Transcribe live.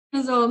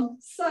On.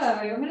 So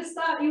I'm going to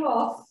start you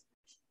off.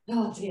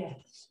 Oh dear.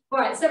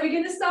 Right, so we're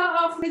going to start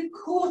off with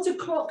quarter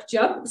clock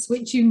jumps,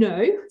 which you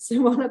know. So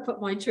while I put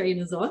my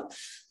trainers on.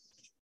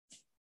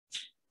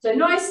 So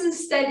nice and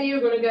steady,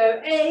 you're going to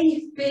go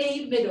A,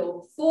 B,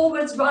 middle,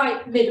 forwards,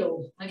 right,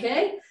 middle.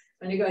 Okay?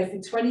 And you go for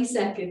 20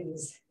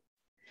 seconds.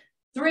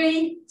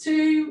 3,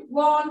 2,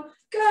 1,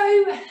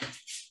 go.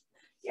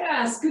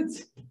 Yes,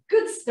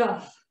 good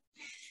stuff.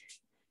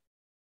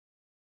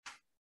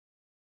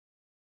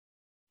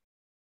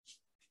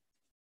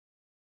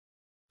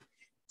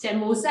 10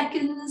 more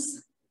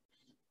seconds.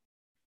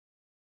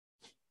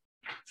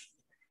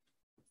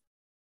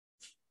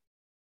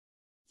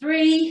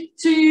 3,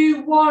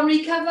 2, 1,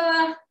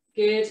 recover.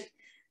 Good.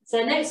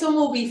 So next one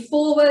will be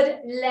forward,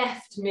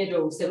 left,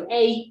 middle. So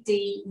A,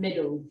 D,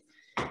 middle.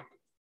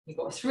 You've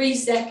got 3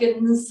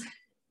 seconds.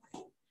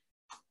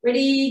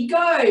 Ready,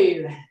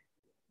 go.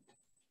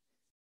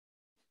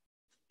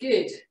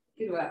 Good.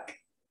 Good work.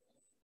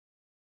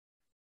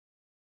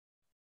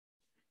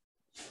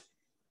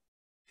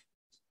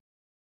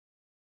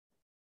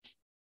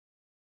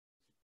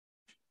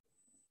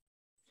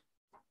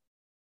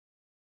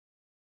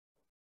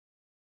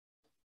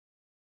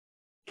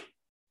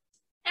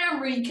 And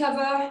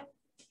recover.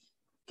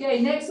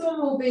 Okay, next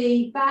one will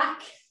be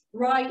back,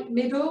 right,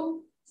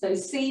 middle. So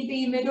C,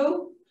 B,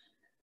 middle.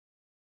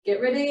 Get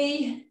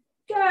ready,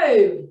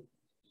 go.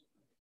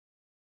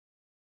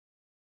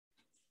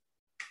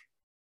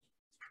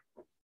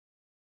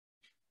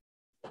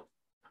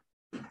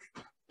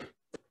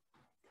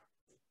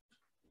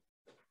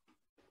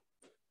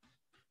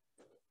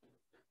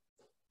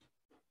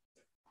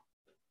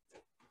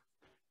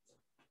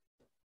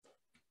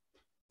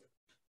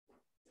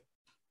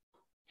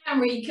 And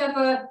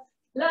recover.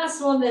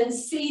 Last one then,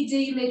 C,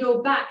 D,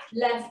 middle, back,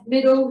 left,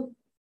 middle.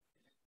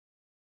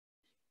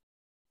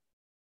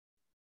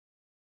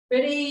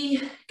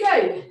 Ready,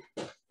 go.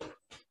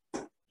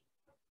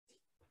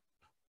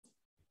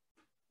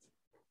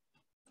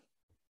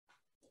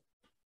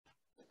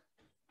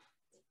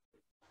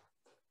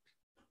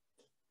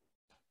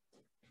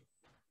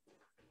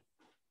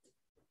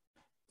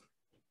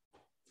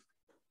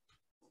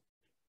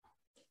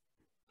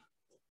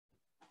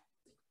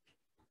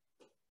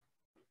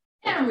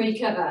 And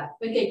recover.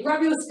 Okay,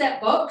 grab your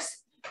step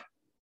box.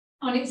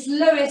 On its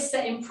lowest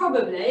setting,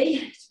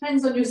 probably,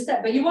 depends on your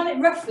step, but you want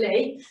it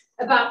roughly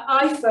about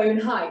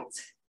iPhone height.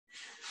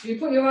 If you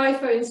put your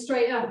iPhone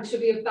straight up, it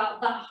should be about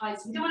that height.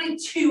 So we don't want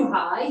it too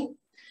high.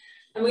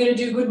 And we're going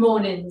to do good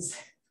mornings.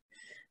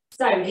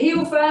 So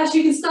heel first,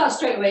 you can start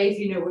straight away if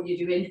you know what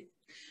you're doing.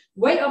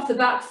 Weight off the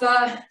back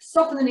foot,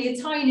 soften the knee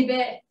a tiny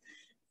bit,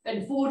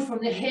 bend forward from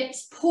the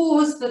hips,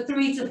 pause for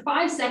 3 to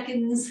 5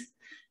 seconds,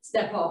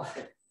 step off,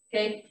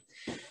 okay?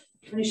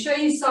 I'm going to show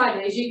you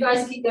sideways, you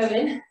guys keep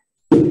going.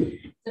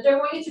 I don't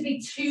want you to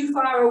be too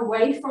far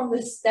away from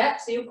the step,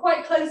 so you're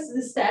quite close to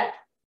the step.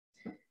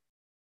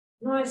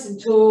 Nice and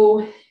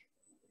tall. If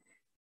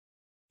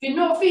you're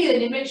not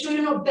feeling it, make sure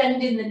you're not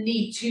bending the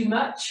knee too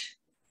much.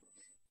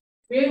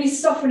 We only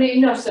soften it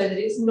enough so that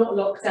it's not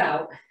locked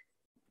out.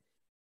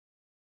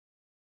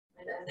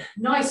 And then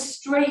nice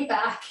straight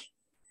back.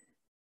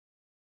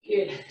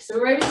 Good. So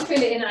we're able to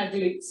feel it in our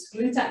glutes,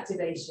 glute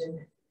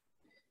activation.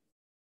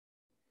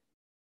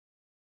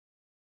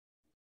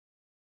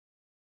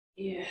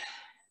 Yeah.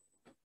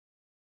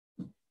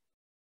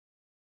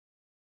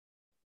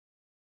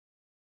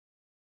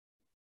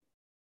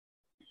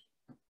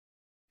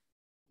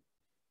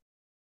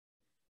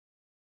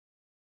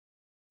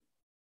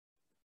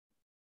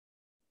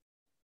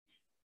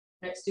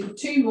 Let's do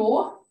 2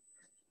 more.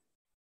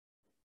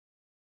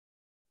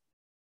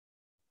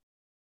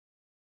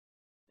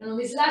 And on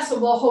this last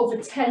one, we'll hold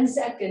for 10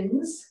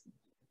 seconds.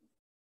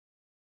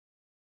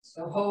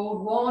 So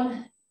hold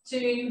 1,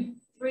 2,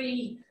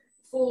 3,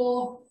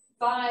 4,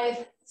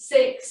 5,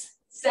 6,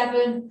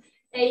 7,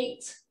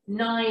 8,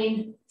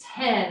 9,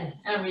 10.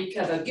 And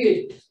recover.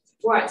 Good.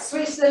 Right,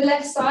 switch to the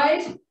left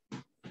side.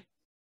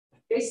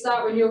 Okay,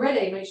 start when you're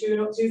ready. Make sure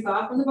you're not too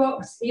far from the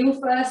box. Heel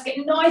first.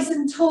 Get nice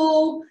and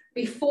tall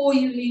before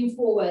you lean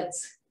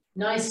forwards.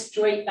 Nice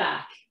straight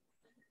back.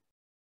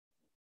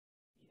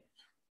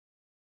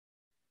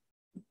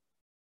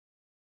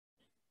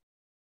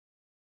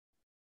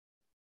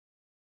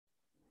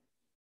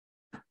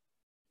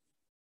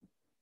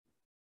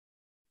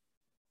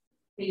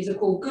 These are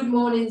called good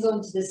mornings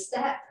onto the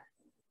step.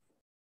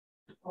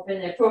 I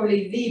think they're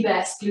probably the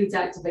best glute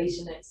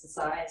activation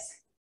exercise.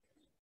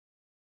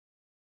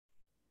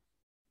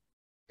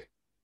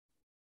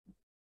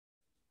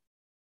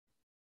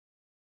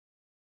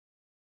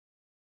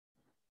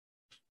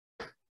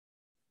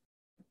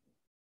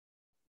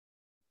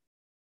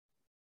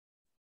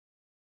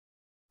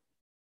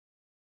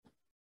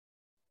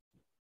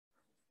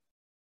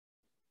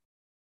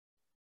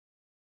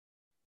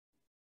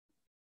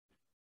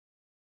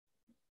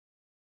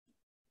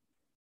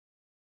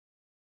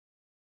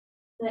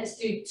 Let's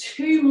do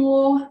 2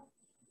 more.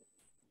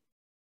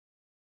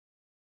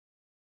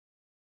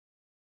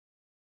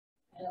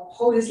 And I'll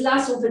hold this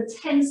last one for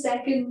 10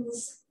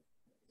 seconds.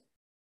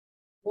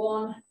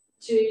 1,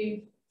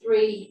 2,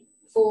 3,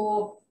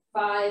 4,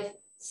 5,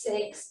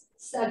 6,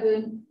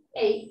 7,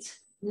 8,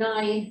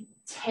 9,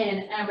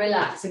 10, and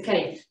relax.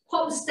 Okay,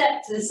 pop the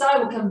step to the side,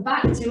 we'll come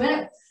back to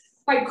it.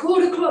 Right,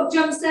 quarter clock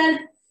jumps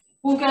then.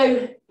 We'll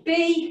go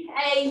B,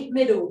 A,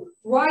 middle,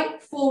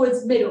 right,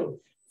 forwards, middle.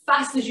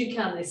 Fast as you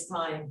can this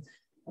time.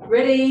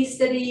 Ready,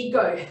 steady,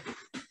 go.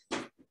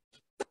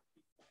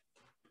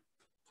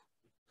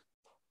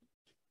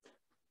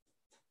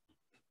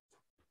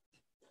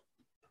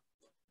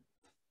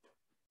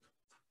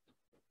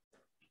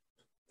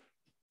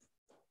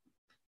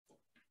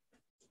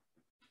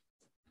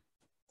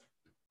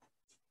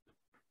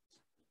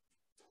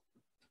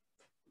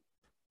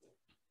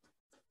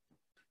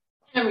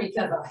 And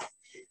recover.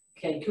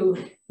 Okay, cool.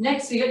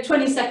 Next, we got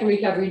 20-second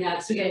recovery now,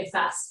 so we're going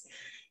fast.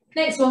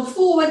 Next one,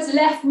 forwards,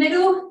 left,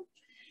 middle,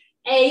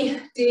 A,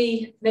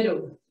 D,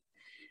 middle.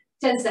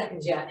 10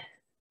 seconds yet.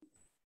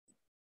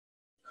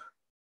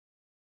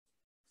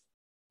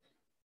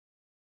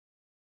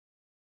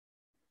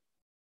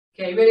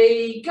 Okay,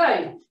 ready,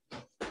 go.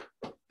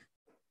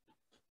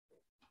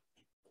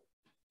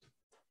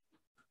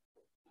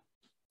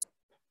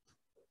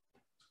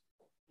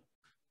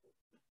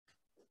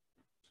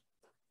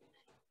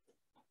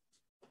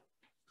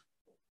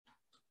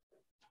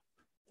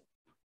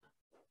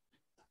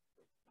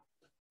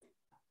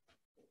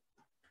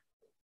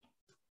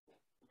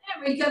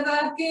 And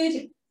recover,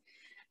 good.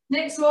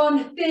 Next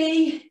one,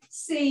 B,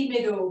 C,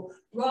 middle,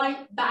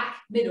 right, back,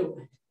 middle.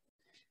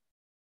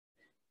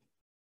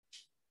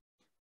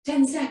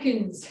 10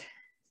 seconds.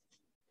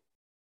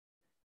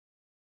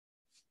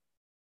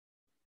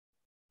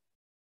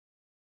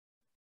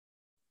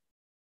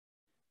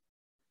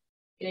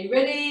 Okay,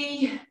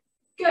 ready,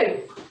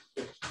 go.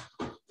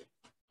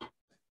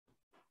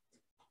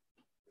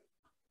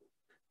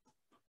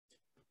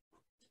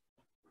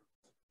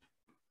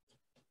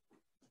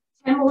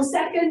 Ten more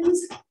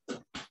seconds.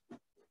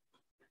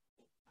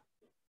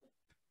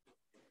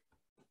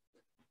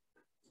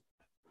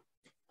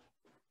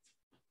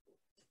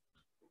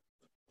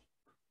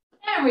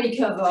 And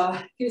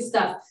recover, good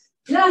stuff.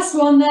 Last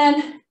one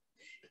then,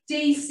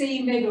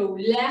 DC middle,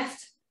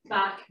 left,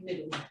 back,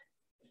 middle.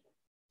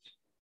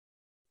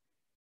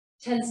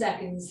 10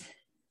 seconds.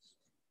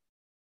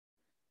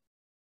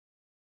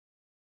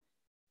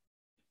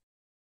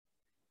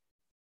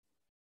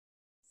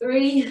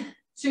 Three,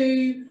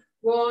 two,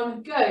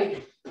 one, go.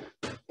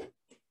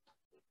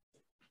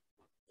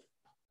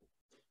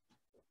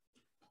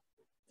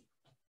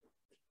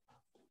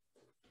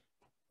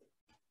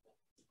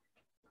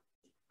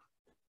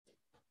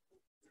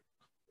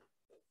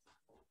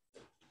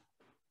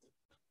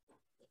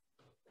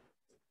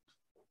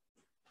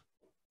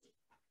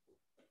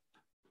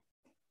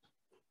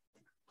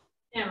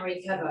 And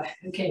recover.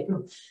 Okay,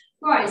 cool.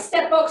 Right,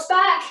 step box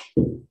back.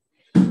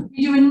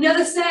 We do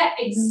another set,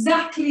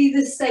 exactly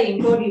the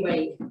same body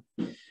weight.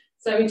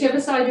 So whichever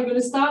side you're going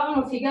to start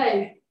on, off you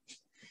go.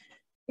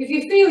 If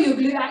you feel your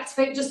glute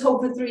activate, just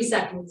hold for 3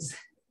 seconds.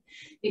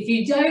 If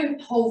you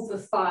don't, hold for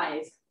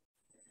 5.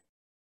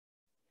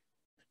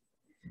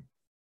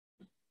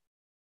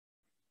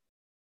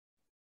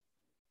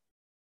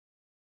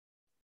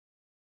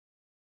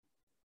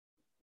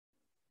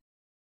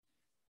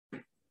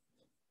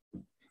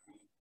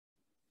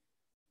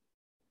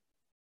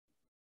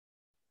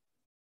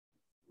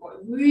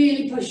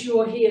 Really push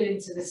your heel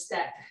into the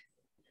step.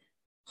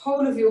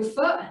 Hold of your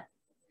foot,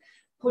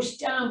 push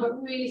down,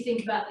 but really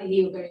think about the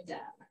heel going down.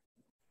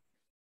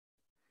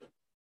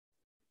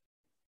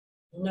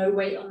 No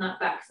weight on that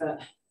back foot.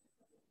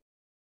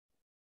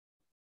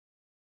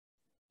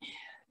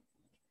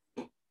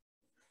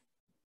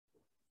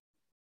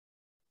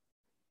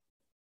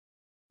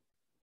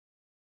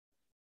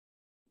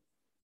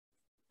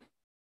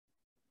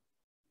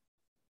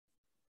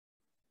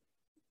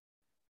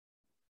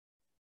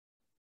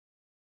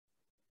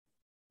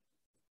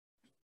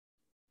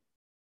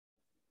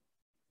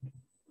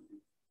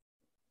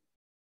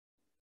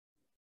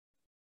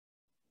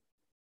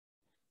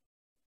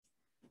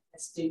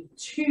 Let's do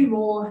 2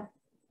 more.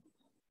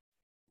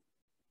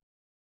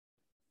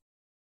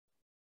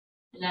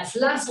 And that's the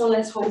last one.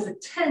 Let's hold for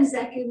 10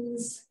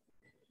 seconds.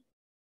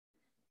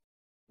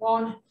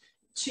 1,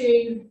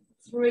 2,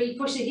 3.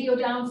 Push the heel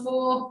down.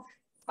 4,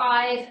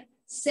 5,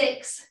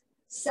 6,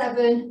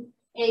 7,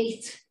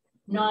 8,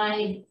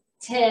 9,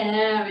 10.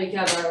 There we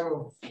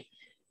go.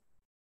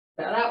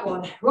 Got that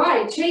one.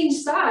 Right, change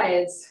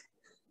sides.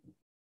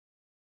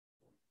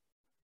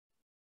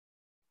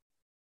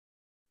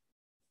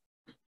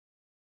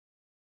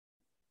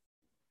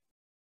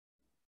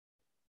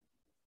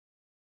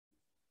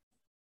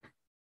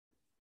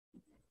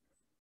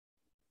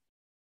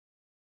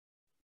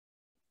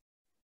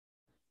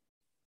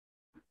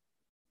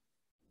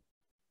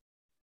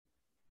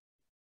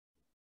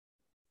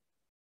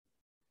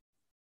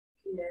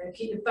 Yeah,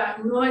 keep the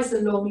back nice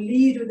and long,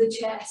 lead with the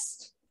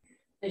chest.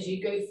 As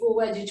you go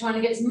forward, you're trying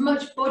to get as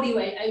much body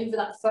weight over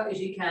that foot as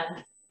you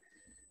can.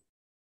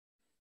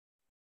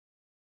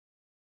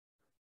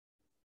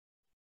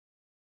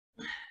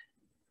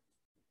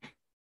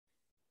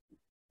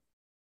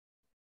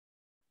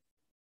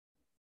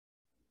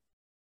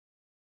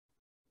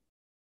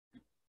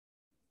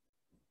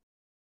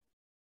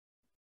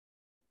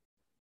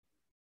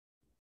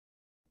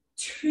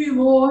 2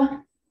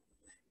 more.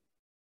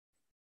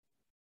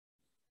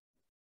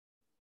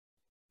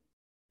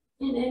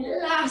 And then the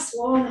last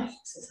one. Oh,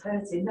 this is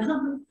hurting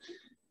now.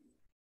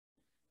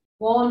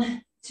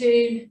 1,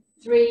 2,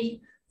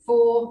 3,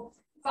 4,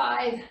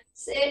 5,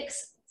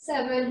 6,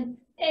 7,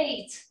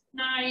 8,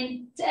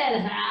 9,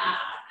 10. Ah.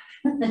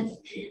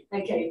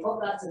 Okay,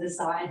 pop that to the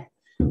side.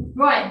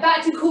 Right,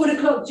 back to quarter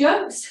clock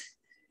jumps.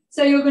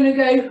 So you're going to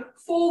go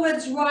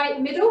forwards,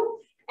 right, middle,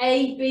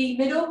 A, B,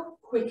 middle,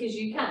 quick as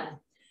you can.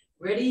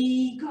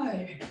 Ready,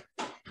 go.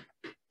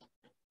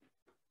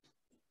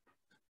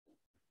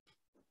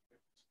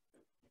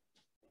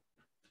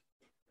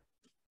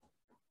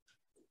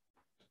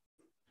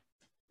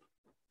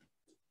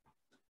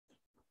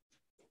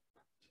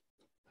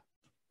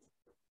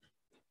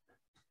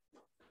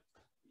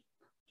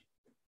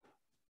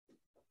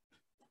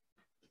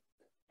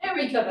 And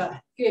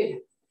recover. Good.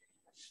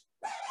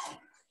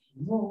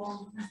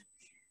 More.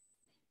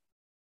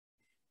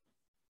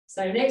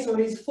 So next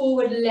one is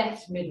forward,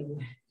 left, middle.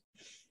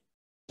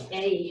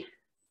 A,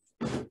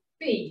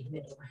 B,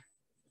 middle.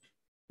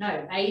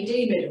 No, A,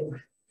 D, middle.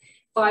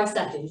 5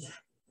 seconds.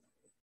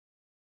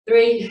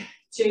 3,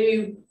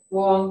 2,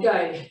 1,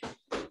 go.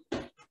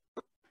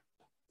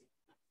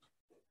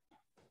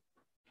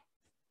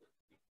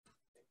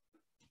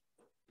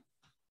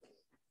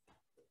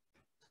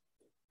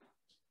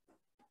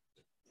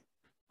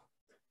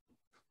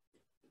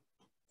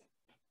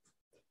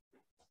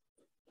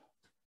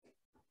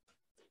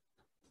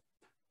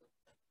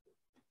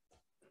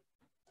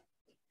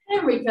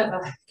 And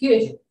recover.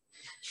 Good.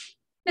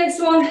 Next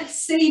one,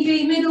 C,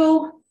 B,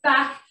 middle,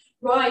 back,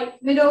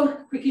 right, middle,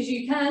 quick as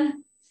you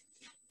can.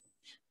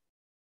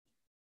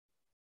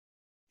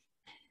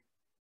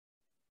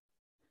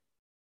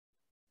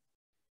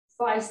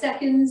 Five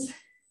seconds.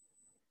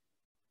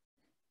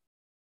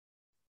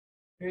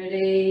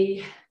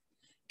 Ready,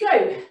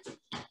 go.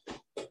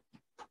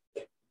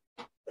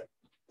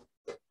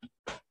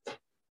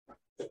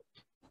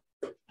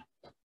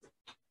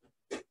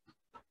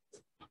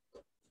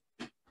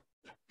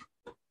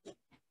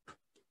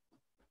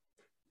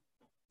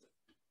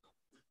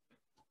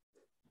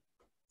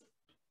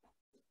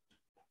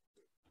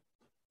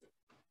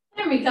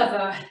 And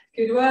recover.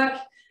 Good work.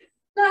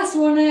 Last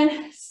one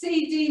then,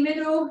 C, D,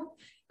 middle,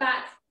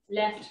 back,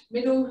 left,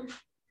 middle. And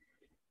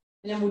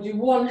then we'll do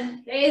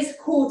one. It is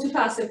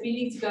 1/4 so if you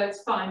need to go,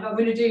 it's fine. But I'm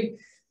going to do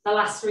the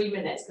last 3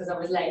 minutes because I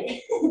was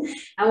late.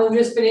 And we'll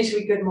just finish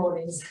with good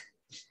mornings.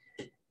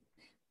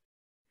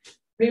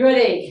 Be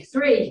ready?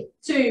 3,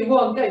 2,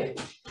 1, go.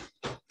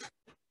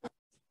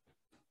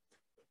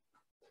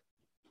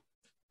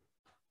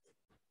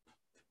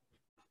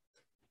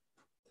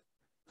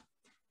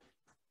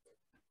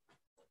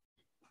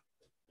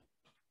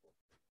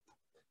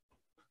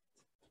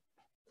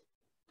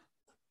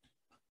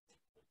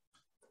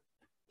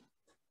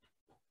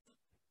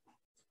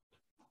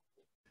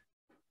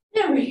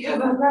 There we go.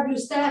 Grab your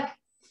step.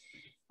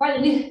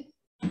 Right,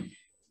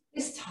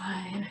 this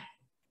time.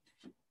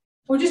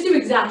 We'll just do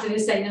exactly the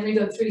same. Then we've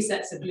done 3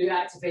 sets of glute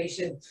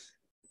activation.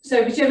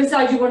 So whichever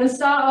side you want to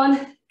start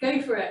on,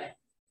 go for it.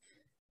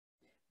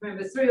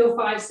 Remember, 3 or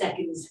 5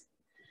 seconds.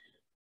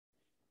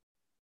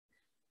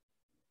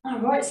 My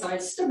right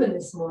side's stubborn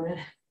this morning.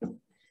 It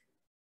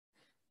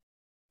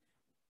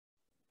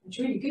was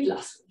really good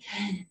last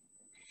week.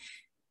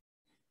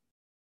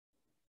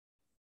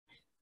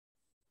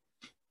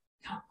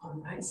 Come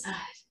on, right side.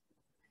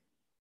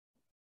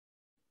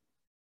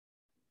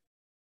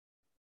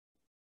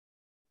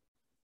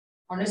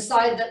 On a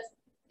side that,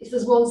 if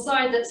there's one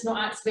side that's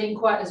not activating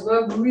quite as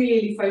well,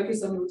 really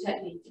focus on your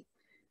technique.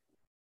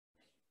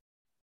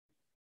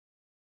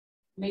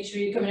 Make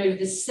sure you're coming over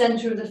the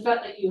center of the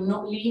foot, that you're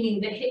not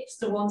leaning the hips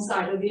to one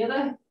side or the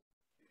other.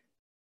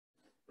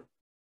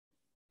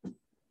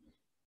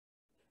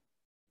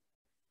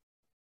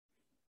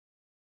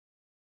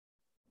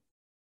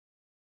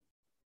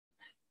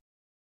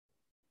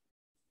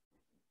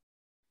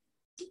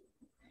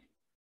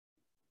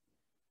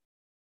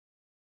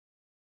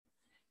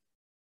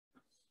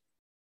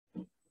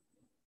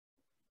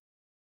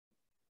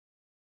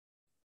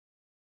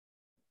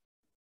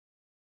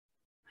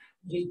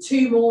 Do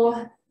 2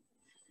 more.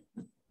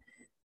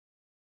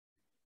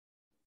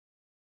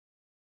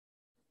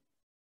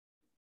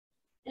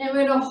 And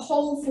we're going to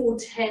hold for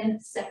 10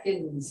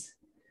 seconds.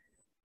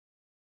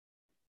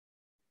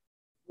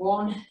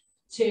 1,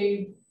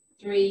 2,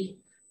 3,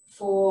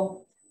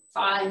 4,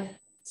 5,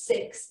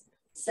 6,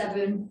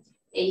 7,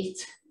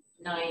 8,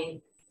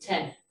 9,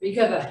 10.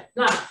 Recover.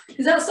 Now,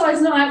 because that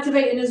side's not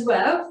activating as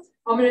well,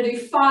 I'm going to do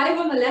 5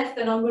 on the left,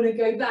 and I'm going to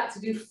go back to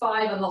do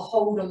 5 on the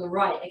hold on the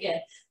right again.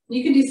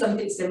 You can do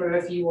something similar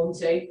if you want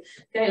to. Okay,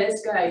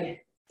 let's go.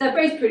 They're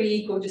both pretty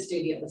equal, just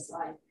do the other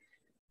side.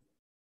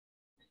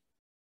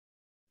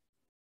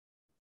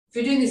 If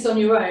you're doing this on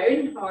your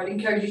own, I would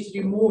encourage you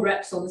to do more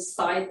reps on the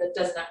side that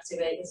doesn't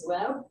activate as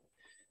well.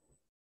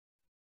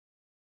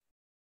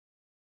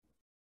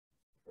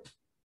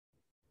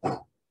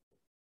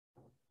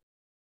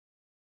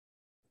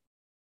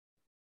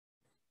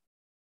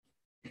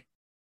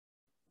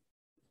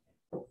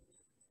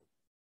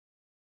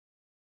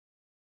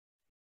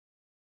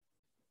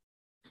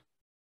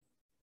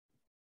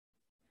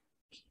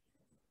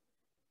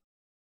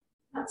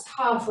 That's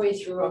halfway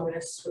through. I'm going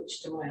to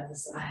switch to my other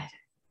side.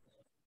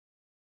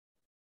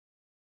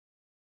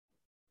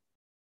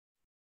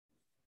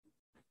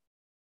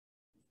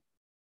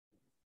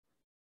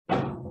 We're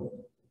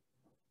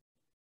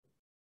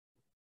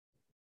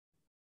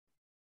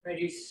going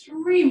to do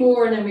 3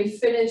 more and then we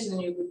finish and then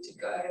you're good to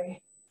go.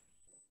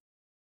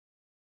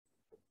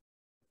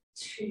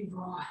 2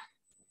 more.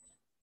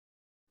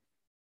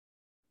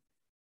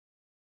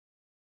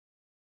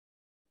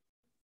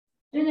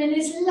 And then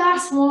this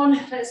last one,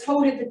 let's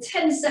hold it for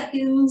 10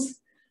 seconds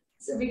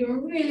so we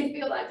can really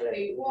feel that glow.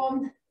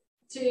 1,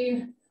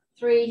 2,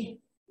 3,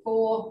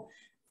 4,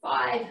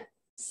 5,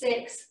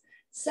 6,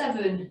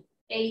 7,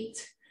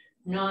 8,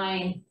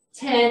 9,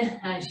 10,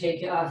 and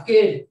shake it off.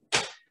 Good.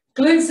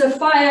 Glutes are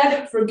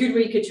fired for a good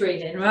week of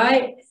training,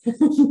 right?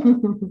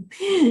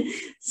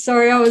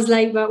 Sorry I was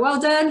late, but well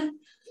done.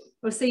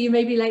 We'll see you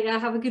maybe later.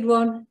 Have a good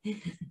one.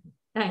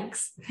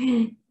 Thanks.